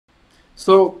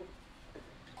So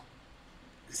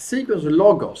sequence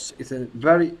logos is a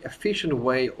very efficient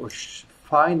way of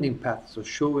finding patterns or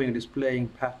showing and displaying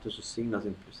patterns or signals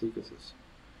in sequences.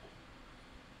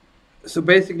 So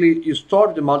basically you start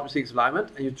with the multiple sequence alignment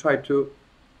and you try to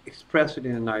express it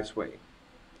in a nice way.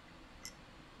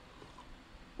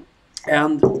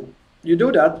 And you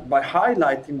do that by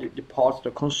highlighting the parts that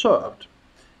are conserved.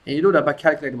 And you do that by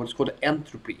calculating what's called the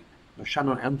entropy, the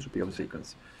Shannon entropy of a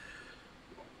sequence.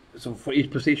 So for each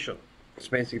position, it's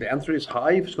basically the entropy is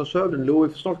high if it's conserved and low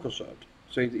if it's not conserved.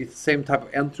 So it's the same type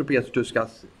of entropy as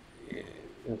discussed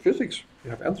in physics.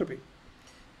 You have entropy.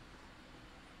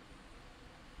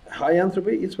 High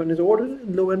entropy is when it's ordered,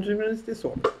 and low entropy when it's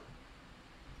disordered.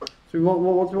 So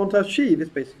what we want to achieve is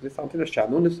basically something that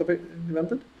Shannon is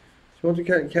invented. So you want to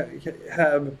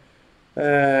have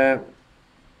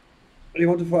you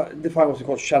want to define what's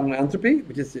called Shannon entropy,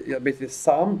 which is basically the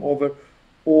sum over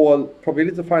all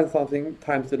probability to find something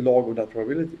times the log of that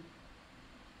probability.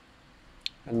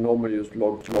 And normally use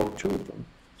log 2 of them.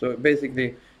 So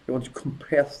basically you want to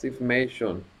compress the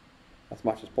information as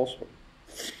much as possible.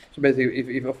 So basically if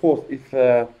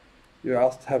you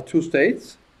asked to have two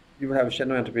states, you will have a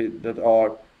Shannon entropy that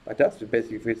are like that. So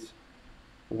basically if it's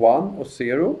 1 or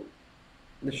 0,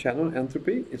 the Shannon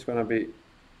entropy is going to be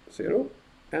 0,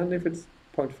 and if it's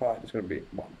 0.5, it's going to be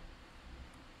 1.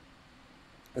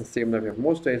 And similar, if you have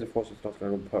more states, of course, it's not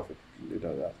going to go perfectly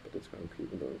like that, but it's going to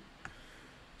keep going.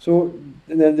 So,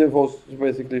 and then of course,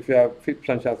 basically, if you have 50%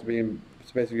 chance of being,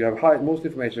 so basically you have most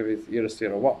information is either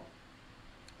 0 or 1,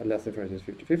 and less information is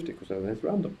 50-50, because then it's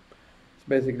random. So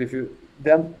basically, if you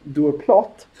then do a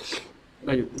plot,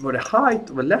 where the height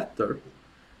of a letter,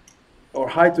 or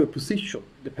height of a position,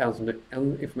 depends on the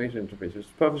information entropy. So it's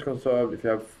perfectly conserved. If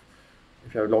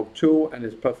you have log 2 and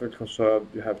it's perfectly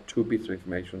conserved, you have 2 bits of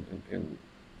information in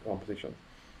one position.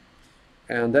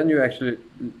 And then you actually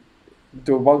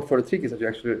do one further trick is that you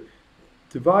actually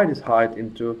divide this height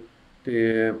into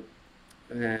the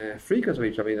frequency of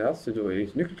each of it has to do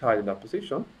each nucleotide in that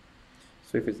position.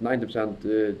 So if it's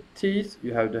 90% T's,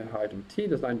 you have the height of T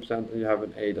that's 90%, and you have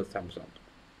an A that's 10%.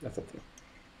 That's it.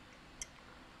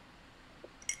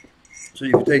 So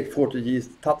if you take 40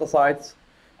 yeast tata sites,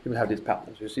 you will have this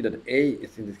pattern. So you see that A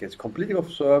is in this case completely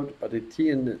conserved, but the T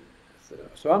and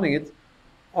surrounding it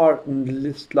are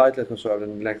slightly less conserved,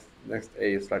 and the next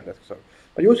A is slightly less conserved.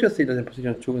 But you also can see that in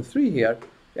position 2 and 3 here,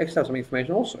 you actually have some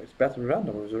information also. It's better than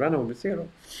random, because random will be 0.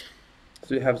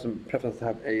 So you have some preference to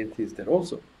have A and T there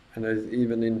also. And there is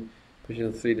even in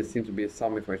position 3, there seems to be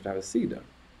some information to have a C there.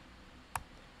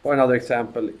 Or another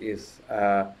example is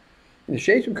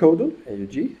initiation codon,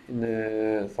 AUG,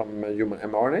 in some human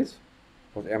mRNAs.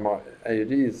 Because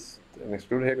AUG is an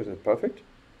excluded here because it's perfect.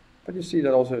 But you see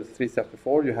that also 3 steps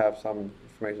before you have some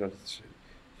information that should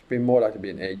be more likely to be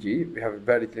an AG. We have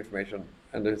very little information,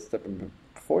 and the step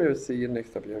before you have a C, and next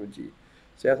step you have a G.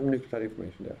 So you have some nucleotide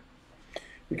information there.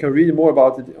 You can read more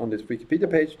about it on this Wikipedia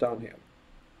page down here.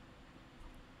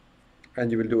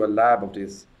 And you will do a lab of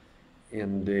this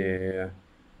in the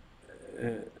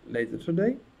later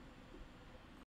today.